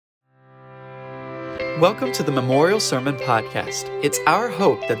Welcome to the Memorial Sermon Podcast. It's our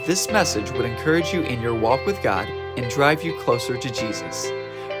hope that this message would encourage you in your walk with God and drive you closer to Jesus.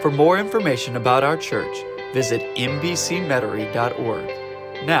 For more information about our church, visit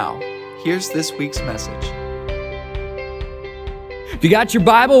mbcmetairie.org. Now, here's this week's message. If you got your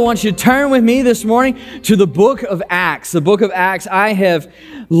Bible, I want you to turn with me this morning to the book of Acts. The book of Acts, I have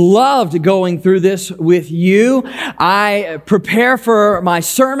loved going through this with you. I prepare for my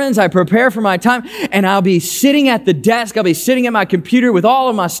sermons, I prepare for my time, and I'll be sitting at the desk, I'll be sitting at my computer with all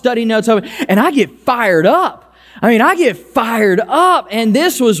of my study notes open, and I get fired up. I get fired up, and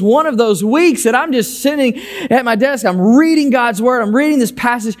this was one of those weeks that I'm just sitting at my desk, I'm reading God's Word, I'm reading this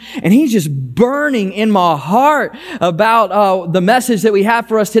passage, and He's just burning in my heart about the message that we have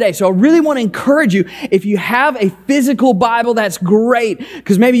for us today. So I really want to encourage you, if you have a physical Bible, that's great,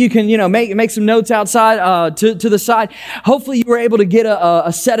 because maybe you can, make some notes outside to the side. Hopefully you were able to get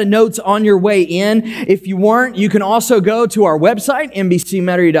a set of notes on your way in. If you weren't, you can also go to our website,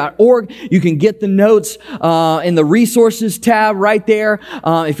 mbcmetairie.org. You can get the notes in the resources tab right there.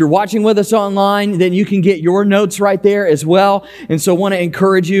 If you're watching with us online, then you can get your notes right there as well. And so I want to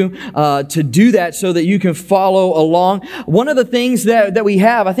encourage you to do that so that you can follow along. One of the things that we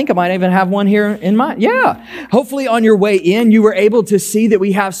have, I think I might even have one here in mind. Yeah. Hopefully on your way in, you were able to see that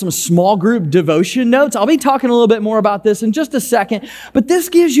we have some small group devotion notes. I'll be talking a little bit more about this in just a second, but this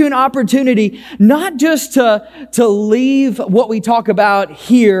gives you an opportunity not just to leave what we talk about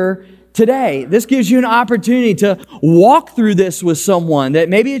here today. This gives you an opportunity to walk through this with someone, that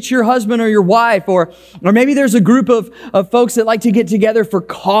maybe it's your husband or your wife, or maybe there's a group of folks that like to get together for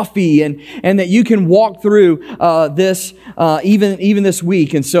coffee, and that you can walk through this even this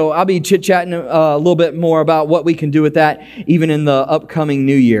week. And so I'll be chit-chatting a little bit more about what we can do with that even in the upcoming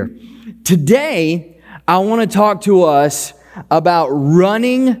new year. Today, I want to talk to us about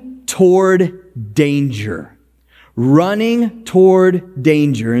running toward danger. Running toward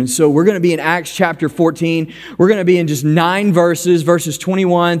danger. And so we're going to be in Acts chapter 14. We're going to be in just 9 verses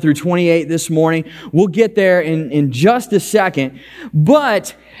 21 through 28 this morning. We'll get there in just a second.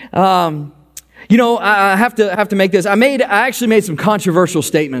 But, I have to make this. I actually made some controversial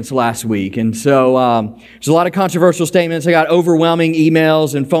statements last week. And so there's a lot of controversial statements. I got overwhelming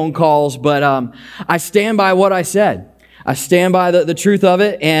emails and phone calls. But I stand by what I said. I stand by the truth of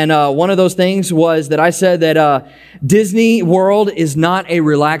it, and one of those things was that I said that Disney World is not a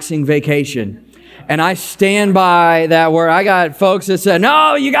relaxing vacation. And I stand by that, where I got folks that said,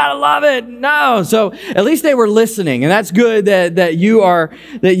 no, you gotta love it. No. So at least they were listening. And that's good that you are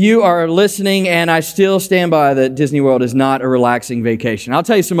listening. And I still stand by that Disney World is not a relaxing vacation. I'll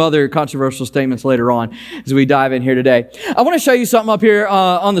tell you some other controversial statements later on as we dive in here today. I want to show you something up here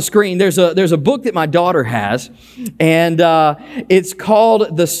on the screen. There's a book that my daughter has, and it's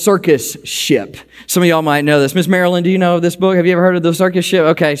called The Circus Ship. Some of y'all might know this. Miss Marilyn, do you know this book? Have you ever heard of The Circus Ship?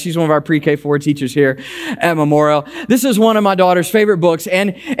 Okay, she's one of our pre-K 4 teachers here at Memorial. This is one of my daughter's favorite books,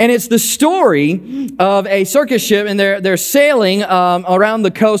 and it's the story of a circus ship, and they're sailing around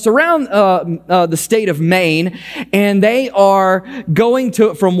the coast, around the state of Maine, and they are going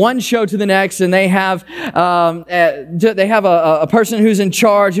from one show to the next, and they have a person who's in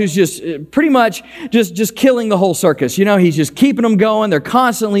charge, who's just pretty much just killing the whole circus. He's just keeping them going. They're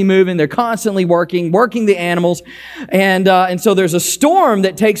constantly moving. They're constantly working the animals, and so there's a storm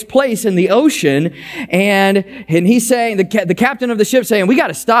that takes place in the ocean. And he's saying, the captain of the ship saying, we got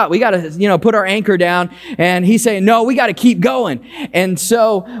to stop. We got to, put our anchor down. And he's saying, no, we got to keep going. And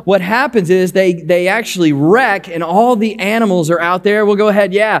so what happens is they actually wreck, and all the animals are out there. We'll go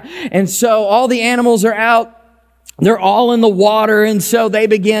ahead. Yeah. And so all the animals are out. They're all in the water, and so they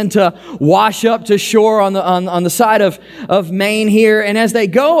begin to wash up to shore on the side of Maine here. And as they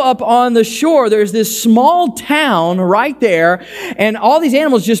go up on the shore, there's this small town right there, and all these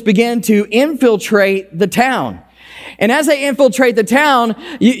animals just begin to infiltrate the town. And as they infiltrate the town,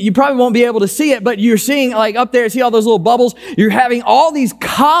 you probably won't be able to see it, but you're seeing, like up there, see all those little bubbles? You're having all these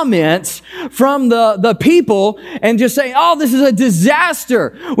comments from the people, and just saying, oh, this is a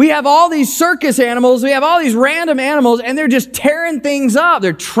disaster. We have all these circus animals. We have all these random animals, and they're just tearing things up.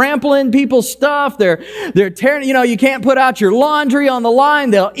 They're trampling people's stuff. They're tearing, you can't put out your laundry on the line.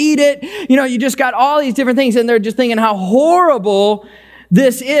 They'll eat it. You just got all these different things, and they're just thinking how horrible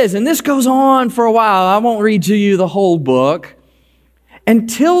this is. And this goes on for a while. I won't read to you the whole book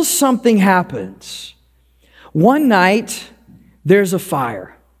until something happens. One night, there's a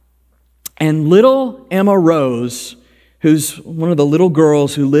fire, and little Emma Rose, who's one of the little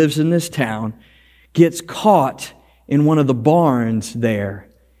girls who lives in this town, gets caught in one of the barns there.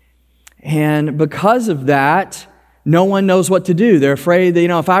 And because of that, no one knows what to do. They're afraid that,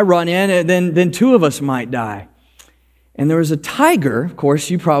 if I run in, then two of us might die. And there was a tiger, of course,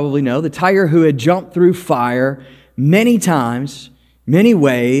 you probably know, the tiger who had jumped through fire many times, many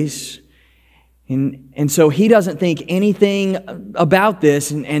ways. And so he doesn't think anything about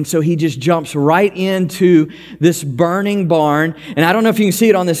this, and so he just jumps right into this burning barn. And I don't know if you can see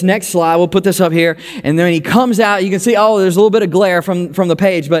it on this next slide. We'll put this up here. And then he comes out, you can see, there's a little bit of glare from the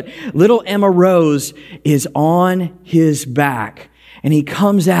page, but little Emma Rose is on his back. And he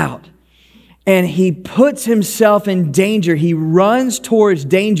comes out, and he puts himself in danger. He runs towards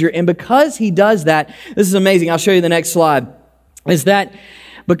danger. And because he does that, this is amazing. I'll show you the next slide, is that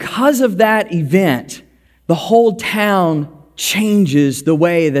because of that event, the whole town changes the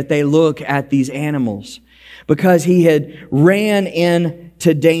way that they look at these animals, because he had ran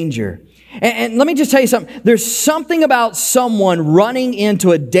into danger. And let me just tell you something. There's something about someone running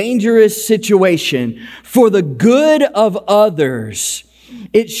into a dangerous situation for the good of others.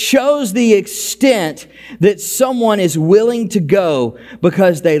 It shows the extent that someone is willing to go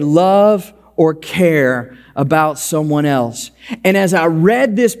because they love or care about someone else. And as I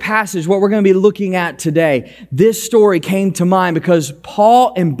read this passage, what we're going to be looking at today, this story came to mind because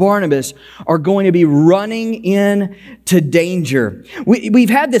Paul and Barnabas are going to be running into danger. We've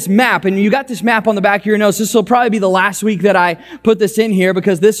had this map, and you got this map on the back of your notes. This will probably be the last week that I put this in here,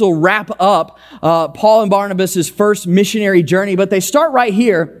 because this will wrap up Paul and Barnabas' first missionary journey. But they start right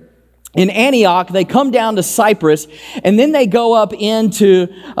here in Antioch. They come down to Cyprus, and then they go up into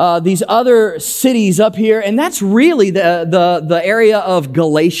these other cities up here, and that's really the area of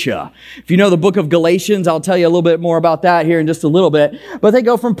Galatia. If you know the book of Galatians, I'll tell you a little bit more about that here in just a little bit. But they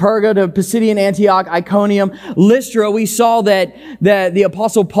go from Perga to Pisidian Antioch, Iconium, Lystra. We saw that the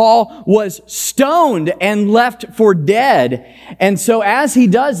Apostle Paul was stoned and left for dead. And so as he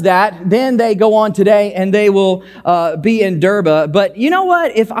does that, then they go on today, and they will be in Derbe. But you know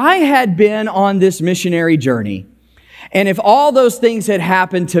what? If I had been on this missionary journey, and if all those things had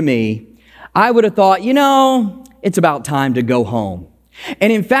happened to me, I would have thought, it's about time to go home.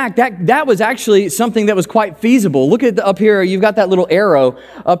 And in fact, that was actually something that was quite feasible. Look at up here, you've got that little arrow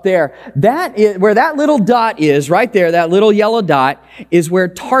up there. That is where that little dot is, right there, that little yellow dot is where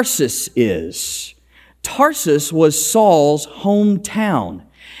Tarsus is. Tarsus was Saul's hometown.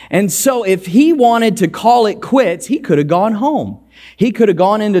 And so if he wanted to call it quits, he could have gone home. He could have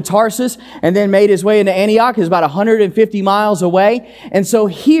gone into Tarsus and then made his way into Antioch. It's about 150 miles away. And so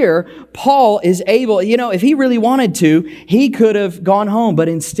here, Paul is able, if he really wanted to, he could have gone home. But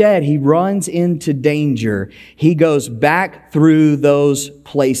instead, he runs into danger. He goes back through those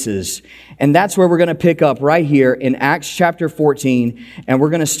places. And that's where we're going to pick up right here in Acts chapter 14. And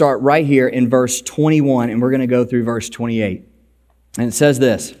we're going to start right here in verse 21. And we're going to go through verse 28. And it says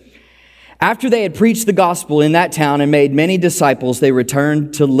this: After they had preached the gospel in that town and made many disciples, they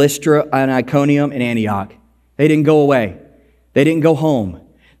returned to Lystra and Iconium and Antioch. They didn't go away. They didn't go home.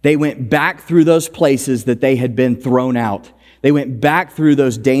 They went back through those places that they had been thrown out. They went back through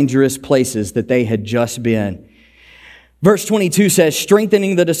those dangerous places that they had just been. Verse 22 says,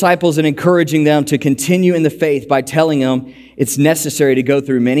 strengthening the disciples and encouraging them to continue in the faith by telling them it's necessary to go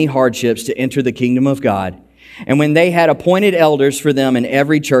through many hardships to enter the kingdom of God. And when they had appointed elders for them in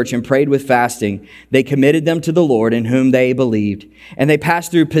every church and prayed with fasting, they committed them to the Lord in whom they believed. And they passed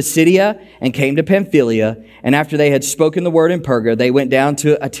through Pisidia and came to Pamphylia. And after they had spoken the word in Perga, they went down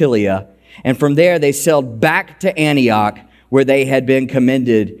to Attalia. And from there they sailed back to Antioch, where they had been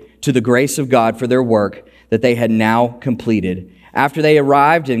commended to the grace of God for their work that they had now completed. After they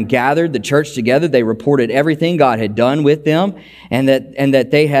arrived and gathered the church together, they reported everything God had done with them, and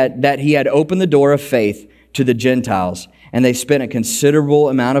that He had opened the door of faith to the Gentiles, and they spent a considerable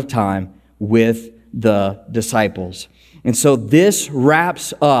amount of time with the disciples. And so this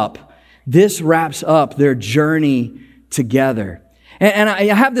wraps up their journey together. And I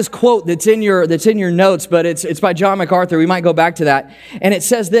have this quote that's in your notes, but it's by John MacArthur. We might go back to that. And it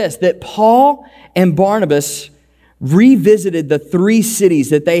says this, that Paul and Barnabas revisited the 3 cities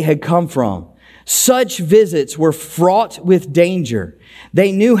that they had come from. Such visits were fraught with danger.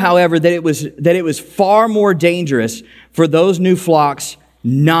 They knew, however, that it was far more dangerous for those new flocks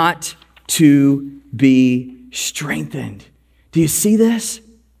not to be strengthened. Do you see this?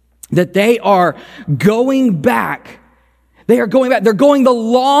 That they are going back. They're going the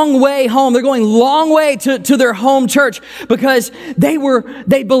long way home. They're going long way to their home church because they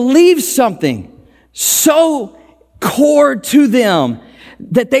believed something so core to them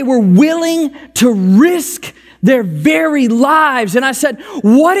that they were willing to risk their very lives. And I said,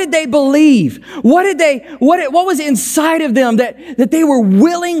 what did they believe? What was inside of them that they were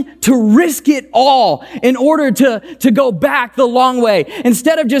willing to risk it all in order to go back the long way?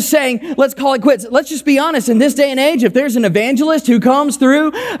 Instead of just saying, let's call it quits. Let's just be honest. In this day and age, if there's an evangelist who comes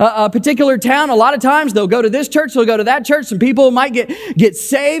through a particular town, a lot of times they'll go to this church, they'll go to that church. Some people might get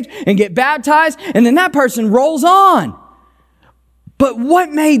saved and get baptized, and then that person rolls on. But what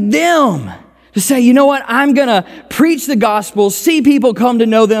made them to say, you know what, I'm going to preach the gospel, see people come to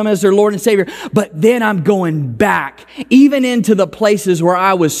know them as their Lord and Savior, but then I'm going back, even into the places where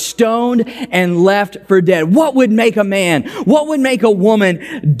I was stoned and left for dead. What would make a man, what would make a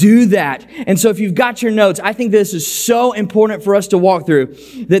woman do that? And so if you've got your notes, I think this is so important for us to walk through,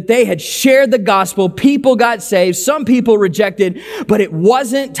 that they had shared the gospel, people got saved, some people rejected, but it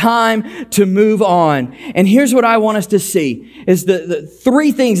wasn't time to move on. And here's what I want us to see, is the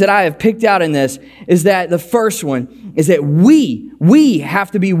three things that I have picked out in this, is that the first one is that we have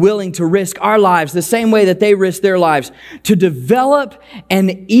to be willing to risk our lives the same way that they risked their lives to develop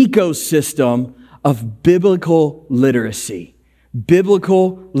an ecosystem of biblical literacy.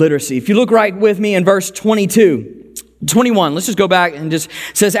 Biblical literacy. If you look right with me in verse 21, let's just go back and just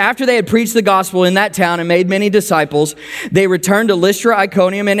says, after they had preached the gospel in that town and made many disciples, they returned to Lystra,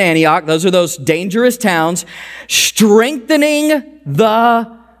 Iconium, and Antioch. Those are those dangerous towns, strengthening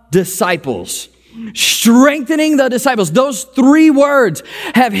the disciples. Strengthening the disciples. Those three words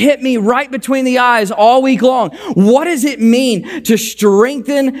have hit me right between the eyes all week long. What does it mean to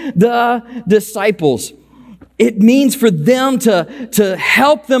strengthen the disciples? It means for them to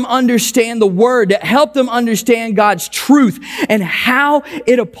help them understand the Word, to help them understand God's truth and how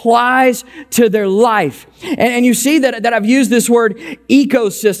it applies to their life. And you see that I've used this word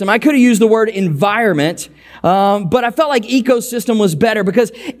ecosystem. I could have used the word environment, but I felt like ecosystem was better, because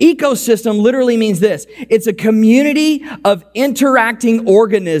ecosystem literally means this. It's a community of interacting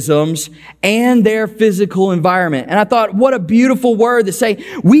organisms and their physical environment. And I thought, what a beautiful word to say,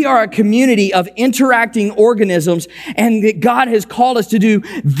 we are a community of interacting organisms, and that God has called us to do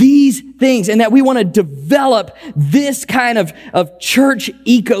these things, and that we want to develop this kind of church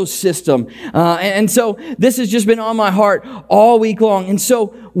ecosystem. And so this has just been on my heart all week long. And so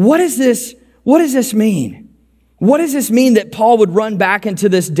what does this mean? What does this mean that Paul would run back into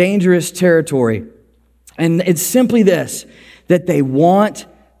this dangerous territory? And it's simply this, that they want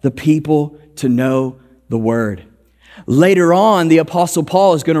the people to know the Word. Later on, the Apostle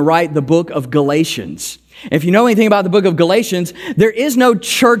Paul is going to write the book of Galatians. If you know anything about the book of Galatians, there is no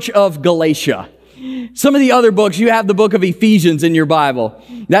church of Galatia. Some of the other books, you have the book of Ephesians in your Bible.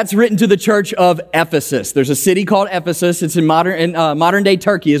 That's written to the church of Ephesus. There's a city called Ephesus. It's in modern day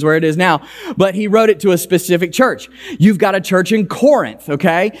Turkey is where it is now. But he wrote it to a specific church. You've got a church in Corinth,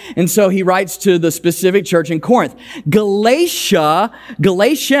 okay? And so he writes to the specific church in Corinth. Galatians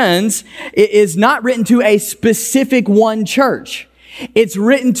is not written to a specific one church. It's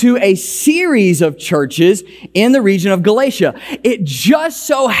written to a series of churches in the region of Galatia. It just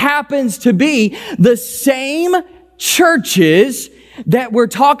so happens to be the same churches that we're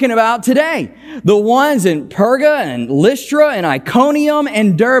talking about today. The ones in Perga and Lystra and Iconium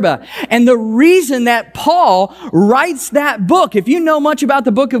and Derbe. And the reason that Paul writes that book, if you know much about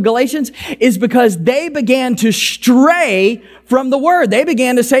the book of Galatians, is because they began to stray from the Word. They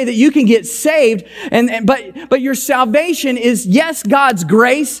began to say that you can get saved, but your salvation is, yes, God's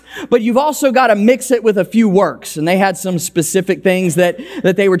grace, but you've also got to mix it with a few works. And they had some specific things that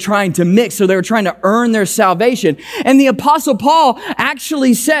they were trying to mix, so they were trying to earn their salvation. And the Apostle Paul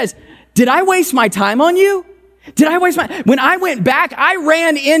actually says, did I waste my time on you? When I went back, I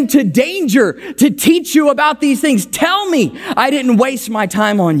ran into danger to teach you about these things. Tell me I didn't waste my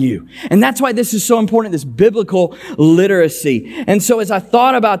time on you. And that's why this is so important, this biblical literacy. And so as I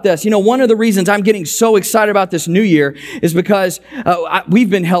thought about this, one of the reasons I'm getting so excited about this new year is because we've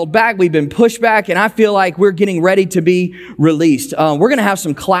been held back, we've been pushed back, and I feel like we're getting ready to be released. We're going to have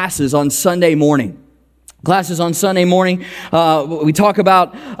some classes on Sunday morning. Classes on Sunday morning. We talk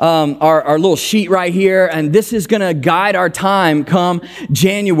about our little sheet right here, and this is going to guide our time come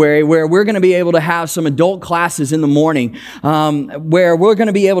January, where we're going to be able to have some adult classes in the morning, where we're going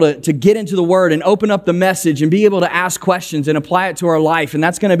to be able to get into the Word and open up the message and be able to ask questions and apply it to our life. And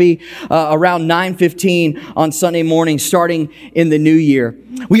that's going to be around 9:15 on Sunday morning, starting in the new year.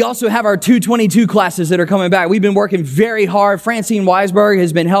 We also have our 222 classes that are coming back. We've been working very hard. Francine Weisberg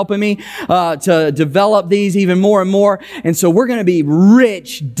has been helping me to develop these even more and more. And so we're going to be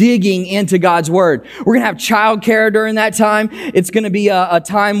rich digging into God's Word. We're going to have childcare during that time. It's going to be a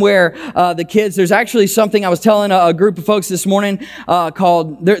time where the kids, there's actually something I was telling a group of folks this morning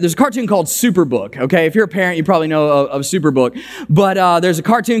called, there's a cartoon called Superbook. Okay, if you're a parent, you probably know of Superbook. But there's a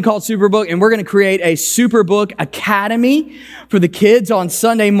cartoon called Superbook, and we're going to create a Superbook Academy for the kids on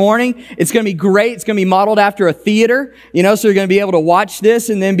Sunday morning. It's going to be great. It's going to be modeled after a theater, so you're going to be able to watch this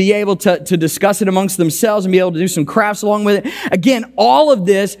and then be able to discuss it amongst themselves and be able to do some crafts along with it. Again, all of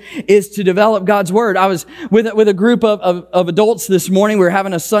this is to develop God's Word. I was with a group of adults this morning. We were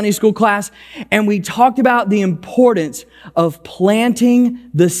having a Sunday school class, and we talked about the importance of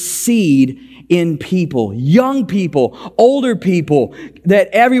planting the seed in people, young people, older people, that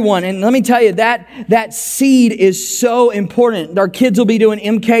everyone, and let me tell you, that seed is so important. Our kids will be doing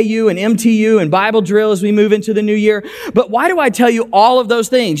MKU and MTU and Bible drill as we move into the new year. But why do I tell you all of those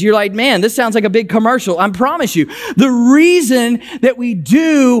things? You're like, man, this sounds like a big commercial. I promise you, the reason that we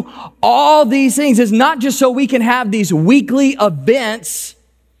do all these things is not just so we can have these weekly events.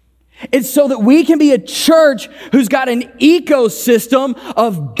 It's so that we can be a church who's got an ecosystem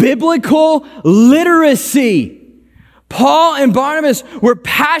of biblical literacy. Paul and Barnabas were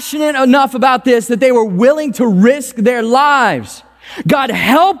passionate enough about this that they were willing to risk their lives. God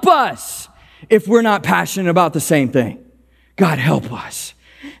help us if we're not passionate about the same thing. God help us.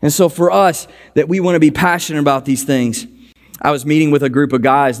 And so for us, that we want to be passionate about these things. I was meeting with a group of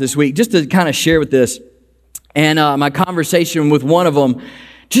guys this week just to kind of share with this. And my conversation with one of them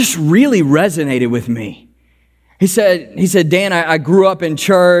just really resonated with me. He said, Dan, I grew up in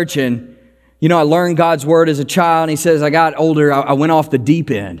church and, I learned God's Word as a child. And he says, I got older, I went off the deep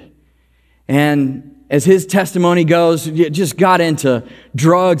end. And as his testimony goes, just got into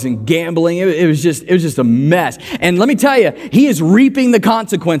drugs and gambling. It was just a mess. And let me tell you, he is reaping the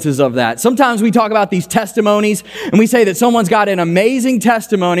consequences of that. Sometimes we talk about these testimonies and we say that someone's got an amazing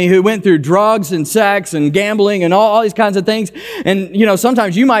testimony who went through drugs and sex and gambling and all these kinds of things. And,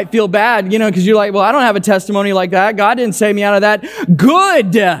 sometimes you might feel bad, because you're like, well, I don't have a testimony like that. God didn't save me out of that.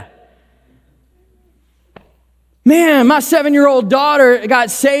 Good. Man, my 7-year-old daughter got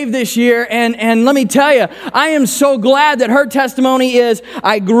saved this year, and let me tell you, I am so glad that her testimony is,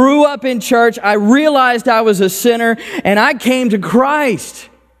 I grew up in church, I realized I was a sinner, and I came to Christ.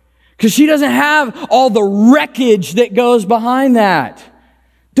 Because she doesn't have all the wreckage that goes behind that.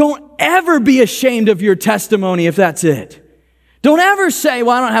 Don't ever be ashamed of your testimony if that's it. Don't ever say,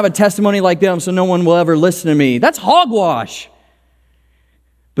 well, I don't have a testimony like them, so no one will ever listen to me. That's hogwash.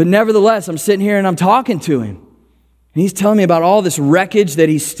 But nevertheless, I'm sitting here and I'm talking to him. And he's telling me about all this wreckage that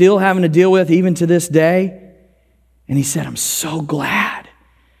he's still having to deal with even to this day. And he said, I'm so glad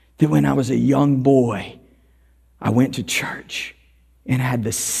that when I was a young boy, I went to church and had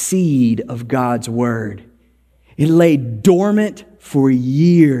the seed of God's Word. It lay dormant for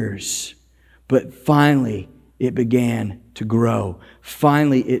years, but finally it began to grow.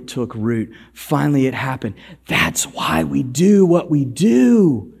 Finally it took root. Finally it happened. That's why we do what we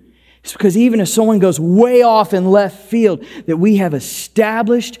do. It's because even if someone goes way off in left field, that we have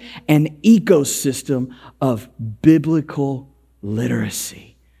established an ecosystem of biblical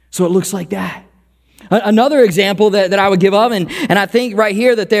literacy. So it looks like that. Another example that I would give of, and I think right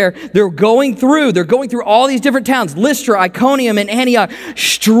here that they're going through all these different towns, Lystra, Iconium, and Antioch,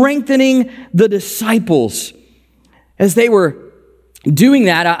 strengthening the disciples. As they were doing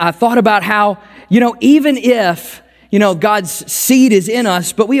that, I thought about how, even if God's seed is in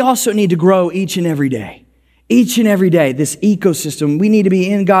us, but we also need to grow each and every day. Each and every day, this ecosystem, we need to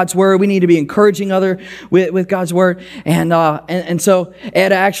be in God's Word. We need to be encouraging others with God's Word. And so,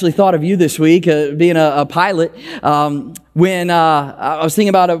 Ed, I actually thought of you this week, being a pilot, when I was thinking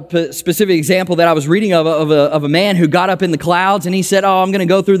about a specific example that I was reading of a man who got up in the clouds, and he said, I'm going to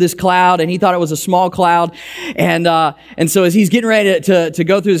go through this cloud, and he thought it was a small cloud. And so as he's getting ready to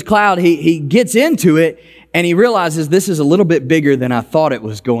go through this cloud, he gets into it, and he realizes this is a little bit bigger than I thought it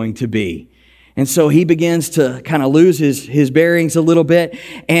was going to be. And so he begins to kind of lose his bearings a little bit.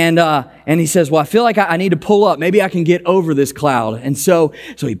 And he says, well, I feel like I need to pull up. Maybe I can get over this cloud. And so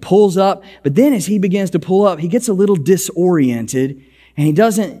he pulls up. But then as he begins to pull up, he gets a little disoriented. And he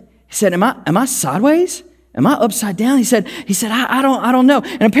said, am I sideways? Am I upside down? He said, I don't know.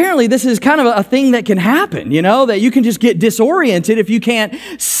 And apparently this is kind of a thing that can happen, that you can just get disoriented if you can't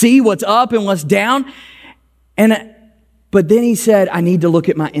see what's up and what's down. But then he said, I need to look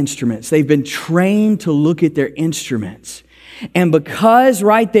at my instruments. They've been trained to look at their instruments. And because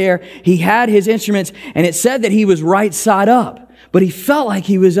right there, he had his instruments, and it said that he was right side up, but he felt like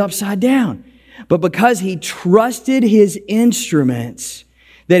he was upside down. But because he trusted his instruments,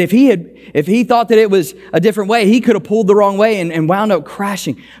 That if he thought that it was a different way, he could have pulled the wrong way and wound up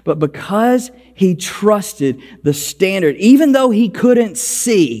crashing. But because he trusted the standard, even though he couldn't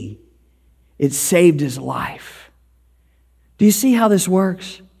see, it saved his life. Do you see how this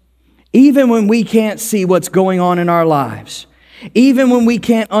works? Even when we can't see what's going on in our lives, even when we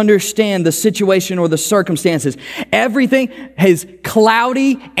can't understand the situation or the circumstances, everything is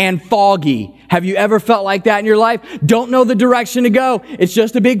cloudy and foggy. Have you ever felt like that in your life? Don't know the direction to go. It's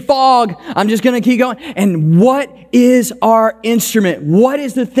just a big fog. I'm just going to keep going. And what is our instrument? What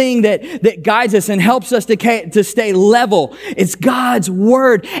is the thing that guides us and helps us to stay level? It's God's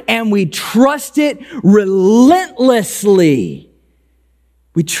Word, and we trust it relentlessly.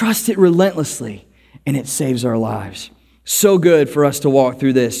 We trust it relentlessly, and it saves our lives. So good for us to walk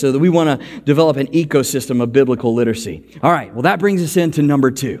through this, so that we want to develop an ecosystem of biblical literacy. All right, well, that brings us into number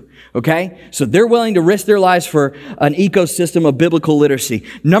 2, okay? So they're willing to risk their lives for an ecosystem of biblical literacy.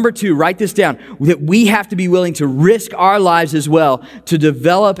 Number 2, write this down, that we have to be willing to risk our lives as well to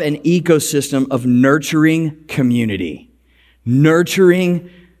develop an ecosystem of nurturing community. Nurturing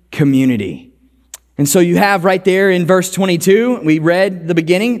community. And so you have right there in verse 22, we read the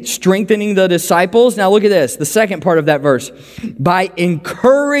beginning, strengthening the disciples. Now look at this, the second part of that verse. By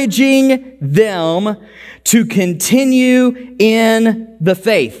encouraging them to continue in the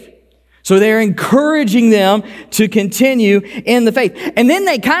faith. So they're encouraging them to continue in the faith. And then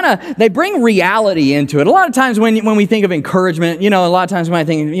they bring reality into it. A lot of times when we think of encouragement, a lot of times when I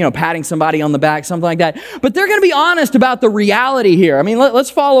think, patting somebody on the back, something like that. But they're going to be honest about the reality here. I mean, let's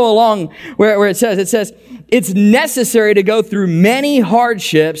follow along where it says, it's necessary to go through many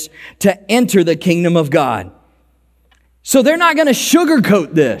hardships to enter the kingdom of God. So they're not going to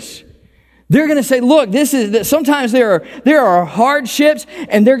sugarcoat this. They're going to say, look, sometimes there are hardships,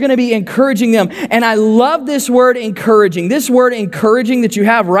 and they're going to be encouraging them. And I love this word encouraging. This word encouraging that you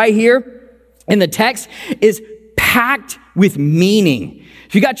have right here in the text is packed with meaning.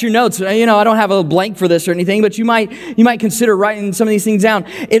 If you got your notes, I don't have a blank for this or anything, but you might consider writing some of these things down.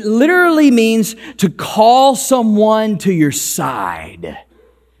 It literally means to call someone to your side.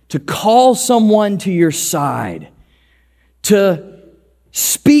 To call someone to your side. To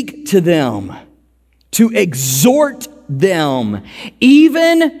speak to them, to exhort them,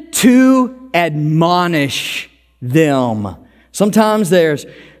 even to admonish them. Sometimes there's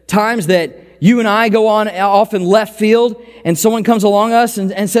times that you and I go on off in left field, and someone comes along us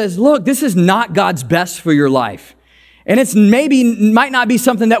and says, look, this is not God's best for your life. And it's might not be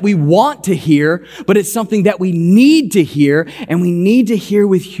something that we want to hear, but it's something that we need to hear, and we need to hear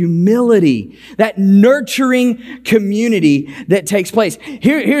with humility. That nurturing community that takes place.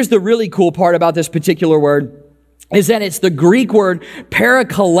 Here's the really cool part about this particular word, is that it's the Greek word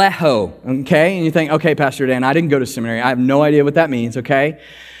parakaleo, okay? And you think, okay, Pastor Dan, I didn't go to seminary. I have no idea what that means, okay?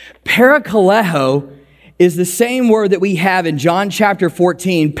 Parakaleo is the same word that we have in John chapter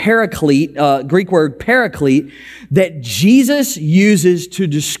 14, paraclete, Greek word paraclete, that Jesus uses to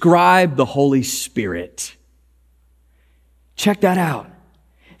describe the Holy Spirit. Check that out.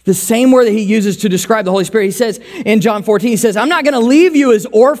 The same word that he uses to describe the Holy Spirit. He says in John 14, he says, I'm not going to leave you as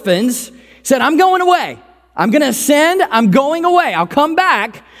orphans. He said, I'm going away. I'm going to ascend. I'm going away. I'll come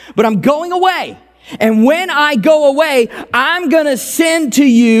back, but I'm going away. And when I go away, I'm going to send to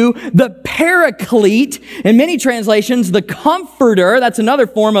you the paraclete. In many translations, the comforter. That's another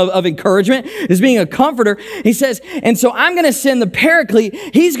form of encouragement, is being a comforter. He says, and so I'm going to send the paraclete.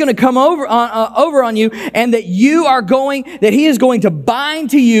 He's going to come over on you, and that he is going to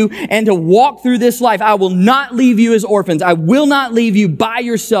bind to you and to walk through this life. I will not leave you as orphans. I will not leave you by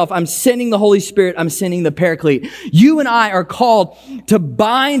yourself. I'm sending the Holy Spirit. I'm sending the paraclete. You and I are called to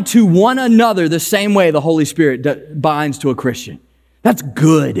bind to one another the same way the Holy Spirit binds to a Christian. That's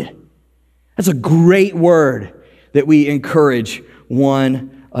good. That's a great word, that we encourage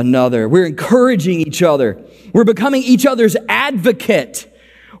one another. We're encouraging each other. We're becoming each other's advocate.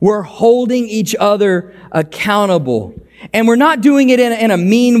 We're holding each other accountable. And we're not doing it in a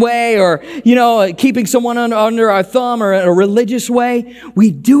mean way, or, keeping someone under our thumb, or in a religious way. We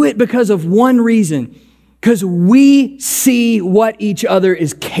do it because of one reason. Because we see what each other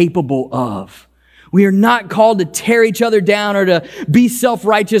is capable of. We are not called to tear each other down or to be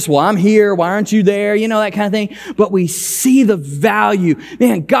self-righteous. Well, I'm here. Why aren't you there? That kind of thing. But we see the value.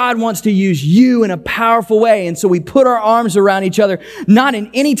 Man, God wants to use you in a powerful way. And so we put our arms around each other, not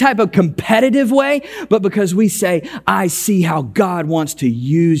in any type of competitive way, but because we say, I see how God wants to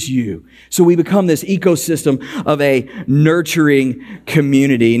use you. So we become this ecosystem of a nurturing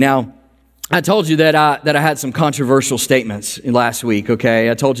community. Now, I told you that I had some controversial statements last week, okay?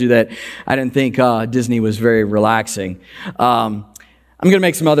 I told you that I didn't think Disney was very relaxing. I I'm going to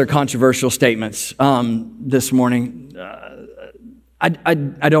make some other controversial statements this morning. I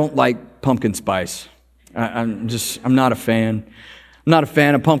don't like pumpkin spice. I'm not a fan. I'm not a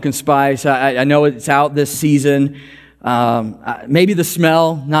fan of pumpkin spice. I know it's out this season. Maybe the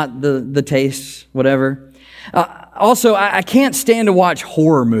smell, not the taste, whatever. Also, I can't stand to watch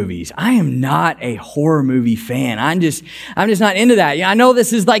horror movies. I am not a horror movie fan. I'm just not into that. I know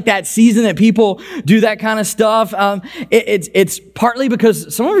this is like that season that people do that kind of stuff. It's partly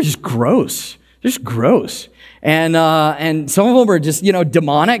because some of them are just gross. Just gross. And some of them are just,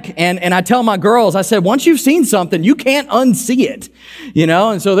 demonic. And I tell my girls, I said, once you've seen something, you can't unsee it,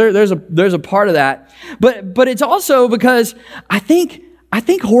 and so there's a part of that. But it's also because I think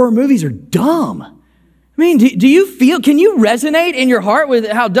horror movies are dumb. I mean, can you resonate in your heart with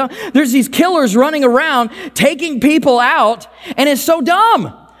how dumb? There's these killers running around, taking people out, and it's so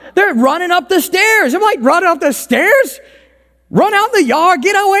dumb. They're running up the stairs. I'm like, run up the stairs? Run out in the yard,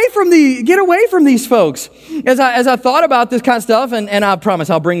 get away from these folks. As I thought about this kind of stuff, and I promise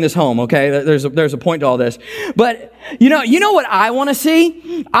I'll bring this home, okay? There's a point to all this. But you know what I want to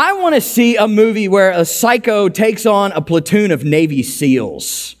see? I want to see a movie where a psycho takes on a platoon of Navy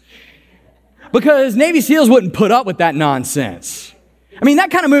SEALs. Because Navy SEALs wouldn't put up with that nonsense. I mean,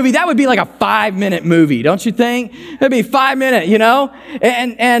 that kind of movie, that would be like a 5-minute movie, don't you think? It'd be 5 minutes,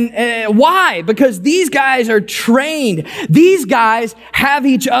 And why? Because these guys are trained. These guys have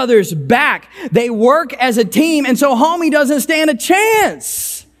each other's back. They work as a team, and so homie doesn't stand a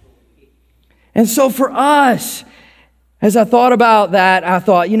chance. And so for us, as I thought about that, I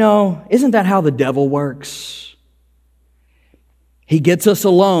thought, isn't that how the devil works? He gets us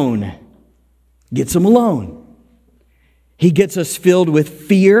alone. Gets them alone. He gets us filled with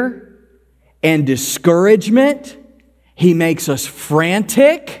fear and discouragement. He makes us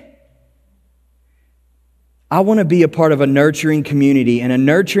frantic. I want to be a part of a nurturing community, and an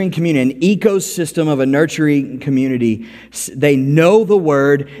ecosystem of a nurturing community. They know the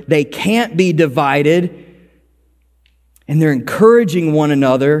word. They can't be divided. And they're encouraging one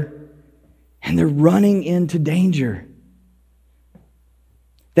another, and they're running into danger.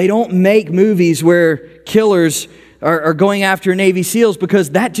 They don't make movies where killers are going after Navy SEALs because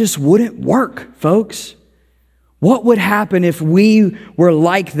that just wouldn't work, folks. What would happen if we were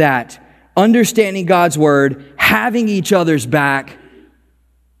like that, understanding God's word, having each other's back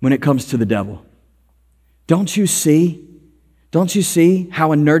when it comes to the devil? Don't you see? Don't you see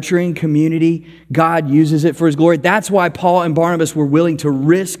how a nurturing community, God uses it for His glory? That's why Paul and Barnabas were willing to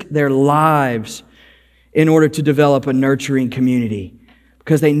risk their lives in order to develop a nurturing community.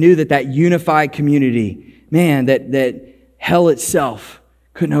 Because they knew that unified community, man, that hell itself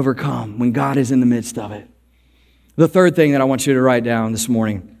couldn't overcome when God is in the midst of it. The third thing that I want you to write down this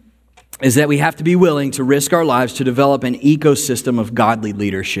morning is that we have to be willing to risk our lives to develop an ecosystem of godly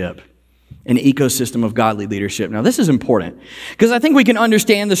leadership. An ecosystem of godly leadership. Now, this is important because I think we can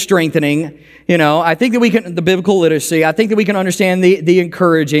understand the strengthening, I think that we can, the biblical literacy, I think that we can understand the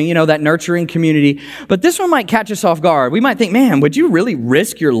encouraging, that nurturing community. But this one might catch us off guard. We might think, man, would you really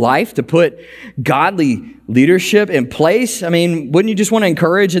risk your life to put godly leadership in place? I mean, wouldn't you just want to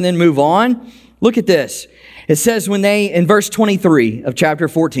encourage and then move on? Look at this. It says in verse 23 of chapter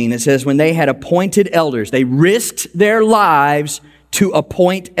 14, it says, when they had appointed elders, they risked their lives to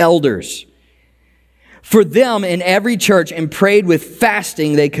appoint elders for them in every church, and prayed with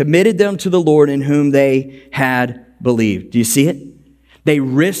fasting. They committed them to the Lord in whom they had believed. Do you see it? They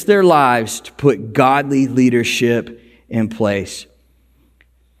risked their lives to put godly leadership in place.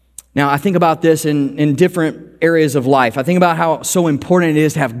 Now, I think about this in different areas of life. I think about how so important it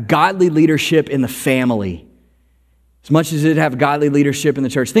is to have godly leadership in the family, as much as it have godly leadership in the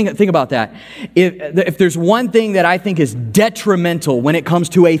church. Think about that. If there's one thing that I think is detrimental when it comes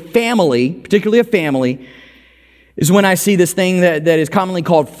to a family, particularly a family, is when I see this thing that is commonly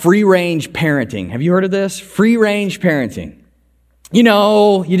called free-range parenting. Have you heard of this? Free-range parenting.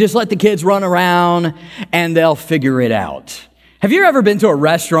 You just let the kids run around and they'll figure it out. Have you ever been to a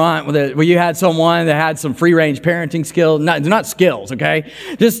restaurant where you had someone that had some free-range parenting skills? Not skills, okay?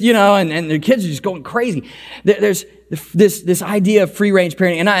 Just, and the kids are just going crazy. There's this idea of free-range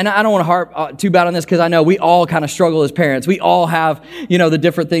parenting, and I don't want to harp too bad on this because I know we all kind of struggle as parents. We all have, the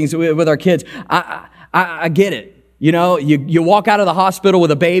different things with our kids. I get it. You walk out of the hospital with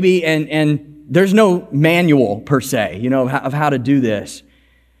a baby and there's no manual per se, of how to do this.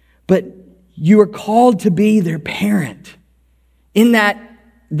 But you are called to be their parent. In that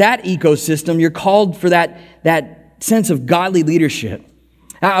ecosystem, you're called for that sense of godly leadership.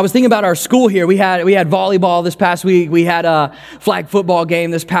 I was thinking about our school here. We had volleyball this past week. We had a flag football game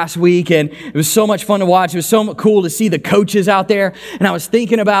this past week, and it was so much fun to watch. It was so cool to see the coaches out there. And I was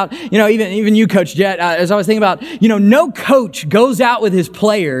thinking about, even you, Coach Jet, as I was thinking about, no coach goes out with his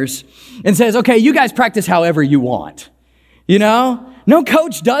players and says, okay, you guys practice however you want. No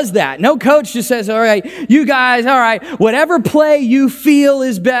coach does that. No coach just says, all right, you guys, all right, whatever play you feel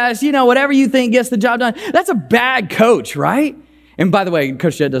is best, whatever you think gets the job done. That's a bad coach, right? And by the way,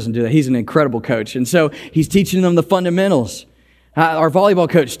 Coach Jed doesn't do that. He's an incredible coach. And so he's teaching them the fundamentals. Our volleyball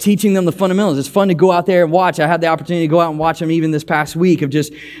coach teaching them the fundamentals. It's fun to go out there and watch. I had the opportunity to go out and watch them even this past week of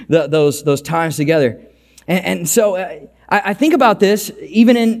just those times together. And so I think about this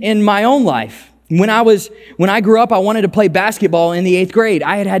even in my own life. When I grew up, I wanted to play basketball in the 8th grade.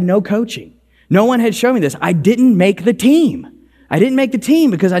 I had no coaching. No one had shown me this. I didn't make the team. I didn't make the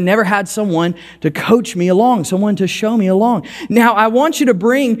team because I never had someone to coach me along, someone to show me along. Now, I want you to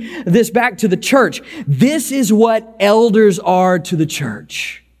bring this back to the church. This is what elders are to the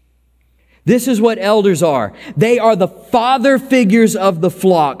church. This is what elders are. They are the father figures of the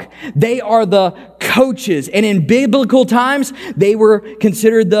flock. They are the coaches. And in biblical times, they were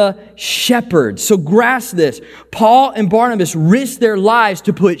considered the shepherds. So grasp this. Paul and Barnabas risked their lives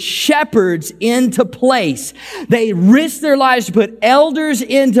to put shepherds into place. They risked their lives to put elders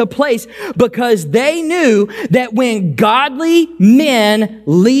into place because they knew that when godly men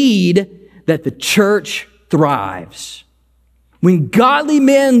lead, that the church thrives. When godly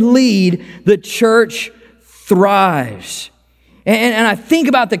men lead, the church thrives. And I think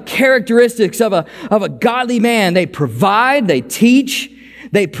about the characteristics of a godly man. They provide, they teach,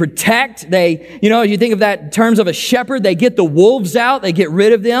 they protect, you think of that in terms of a shepherd, they get the wolves out, they get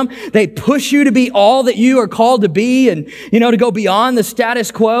rid of them. They push you to be all that you are called to be and, to go beyond the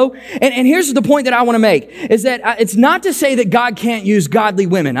status quo. And here's the point that I want to make, is that it's not to say that God can't use godly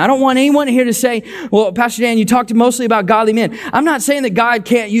women. I don't want anyone here to say, well, Pastor Dan, you talked mostly about godly men. I'm not saying that God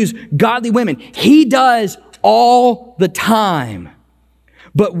can't use godly women. He does all the time.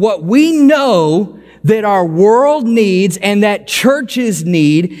 But what we know that our world needs and that churches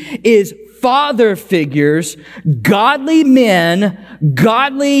need is father figures, godly men,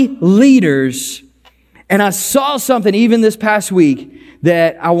 godly leaders. And I saw something even this past week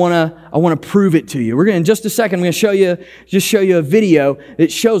that I want to prove it to you. We're going to, in just a second, I'm going to show you a video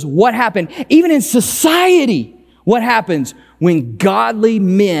that shows what happened even in society. What happens when godly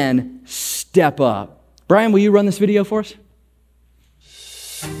men step up? Brian, will you run this video for us?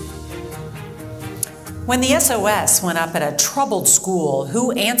 When the SOS went up at a troubled school,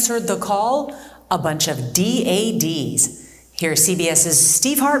 who answered the call? A bunch of DADs. Here's CBS's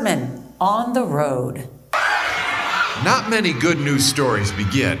Steve Hartman on the road. Not many good news stories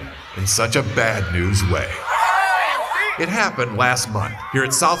begin in such a bad news way. It happened last month here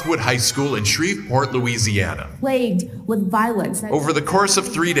at Southwood High School in Shreveport, Louisiana. Plagued with violence. Over the course of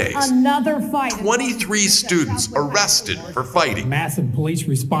 3 days, another fight. 23 students arrested for fighting. Massive police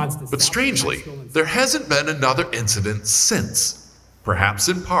response. But strangely, there hasn't been another incident since. Perhaps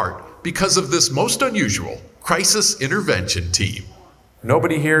in part because of this most unusual crisis intervention team.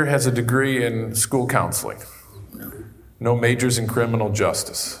 Nobody here has a degree in school counseling. No majors in criminal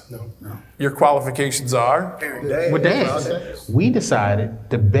justice. No. Your qualifications are? Well, Dad, we decided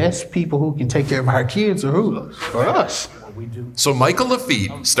the best people who can take care of our kids are who? For us. So Michael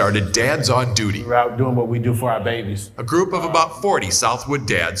Lafitte started Dads on Duty. We're out doing what we do for our babies. A group of about 40 Southwood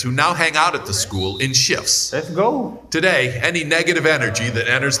dads who now hang out at the school in shifts. Let's go. Today, any negative energy that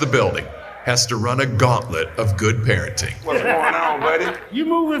enters the building has to run a gauntlet of good parenting. What's going on, buddy? You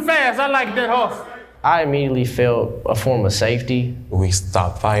moving fast. I like that horse. I immediately felt a form of safety. We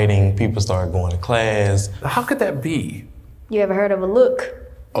stopped fighting, people started going to class. How could that be? You ever heard of a look?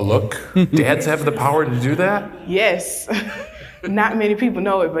 A look? Dads have the power to do that? Yes. Not many people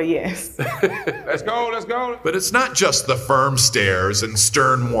know it, but yes. Let's go. But it's not just the firm stares and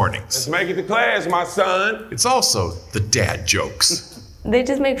stern warnings. Let's make it to class, my son. It's also the dad jokes. They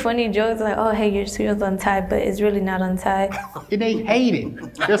just make funny jokes like, oh, hey, your shoe's untied, but it's really not untied. And they hate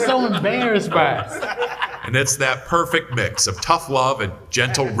it. They're so embarrassed by it. And it's that perfect mix of tough love and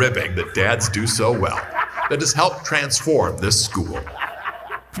gentle ribbing that dads do so well that has helped transform this school.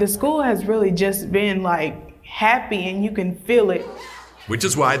 The school has really just been happy and you can feel it. Which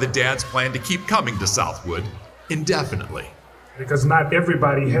is why the dads plan to keep coming to Southwood indefinitely. Because not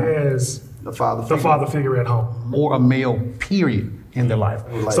everybody has the father figure at home. Or a male, period, in their life.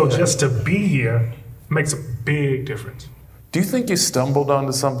 So just to be here makes a big difference. Do you think you stumbled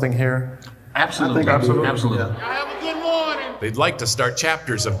onto something here? Absolutely. Absolutely. They'd like to start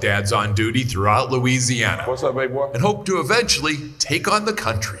chapters of Dads on Duty throughout Louisiana. What's up, big boy? And hope to eventually take on the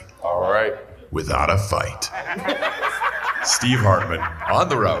country. All right. Without a fight. Steve Hartman, on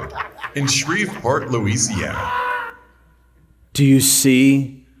the road in Shreveport, Louisiana. Do you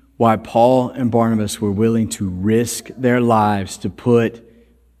see why Paul and Barnabas were willing to risk their lives to put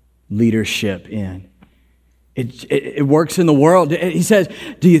leadership in? It works in the world. He says,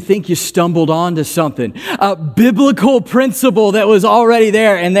 do you think you stumbled onto something? A biblical principle that was already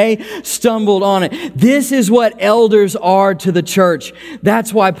there and they stumbled on it. This is what elders are to the church.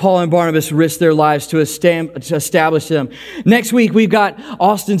 That's why Paul and Barnabas risked their lives to establish them. Next week, we've got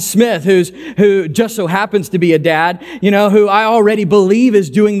Austin Smith, who just so happens to be a dad, who I already believe is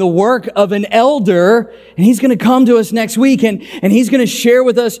doing the work of an elder. And he's going to come to us next week and he's going to share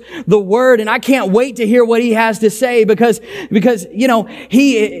with us the word. And I can't wait to hear what he has to say because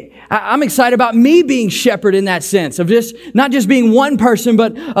I'm excited about me being shepherd in that sense of just not just being one person,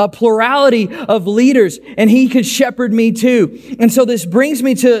 but a plurality of leaders, and he could shepherd me too. And so this brings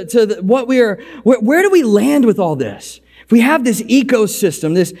me to where do we land with all this? If we have this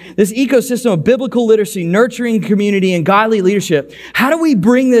ecosystem, this ecosystem of biblical literacy, nurturing community, and godly leadership, how do we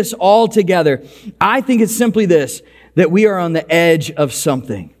bring this all together? I think it's simply this, that we are on the edge of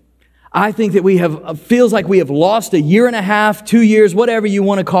something. I think that feels like we have lost 1.5 years, 2 years, whatever you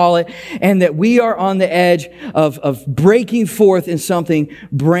want to call it, and that we are on the edge of breaking forth in something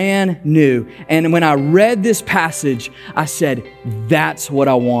brand new. And when I read this passage, I said, that's what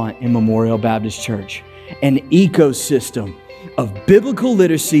I want in Memorial Baptist Church. An ecosystem of biblical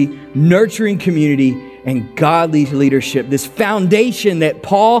literacy, nurturing community, and godly leadership. This foundation that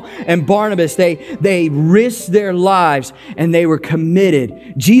Paul and Barnabas, they risked their lives and they were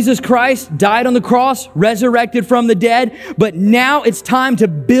committed. Jesus Christ died on the cross, resurrected from the dead, but now it's time to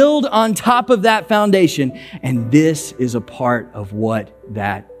build on top of that foundation. And this is a part of what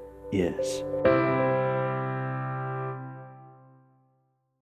that is.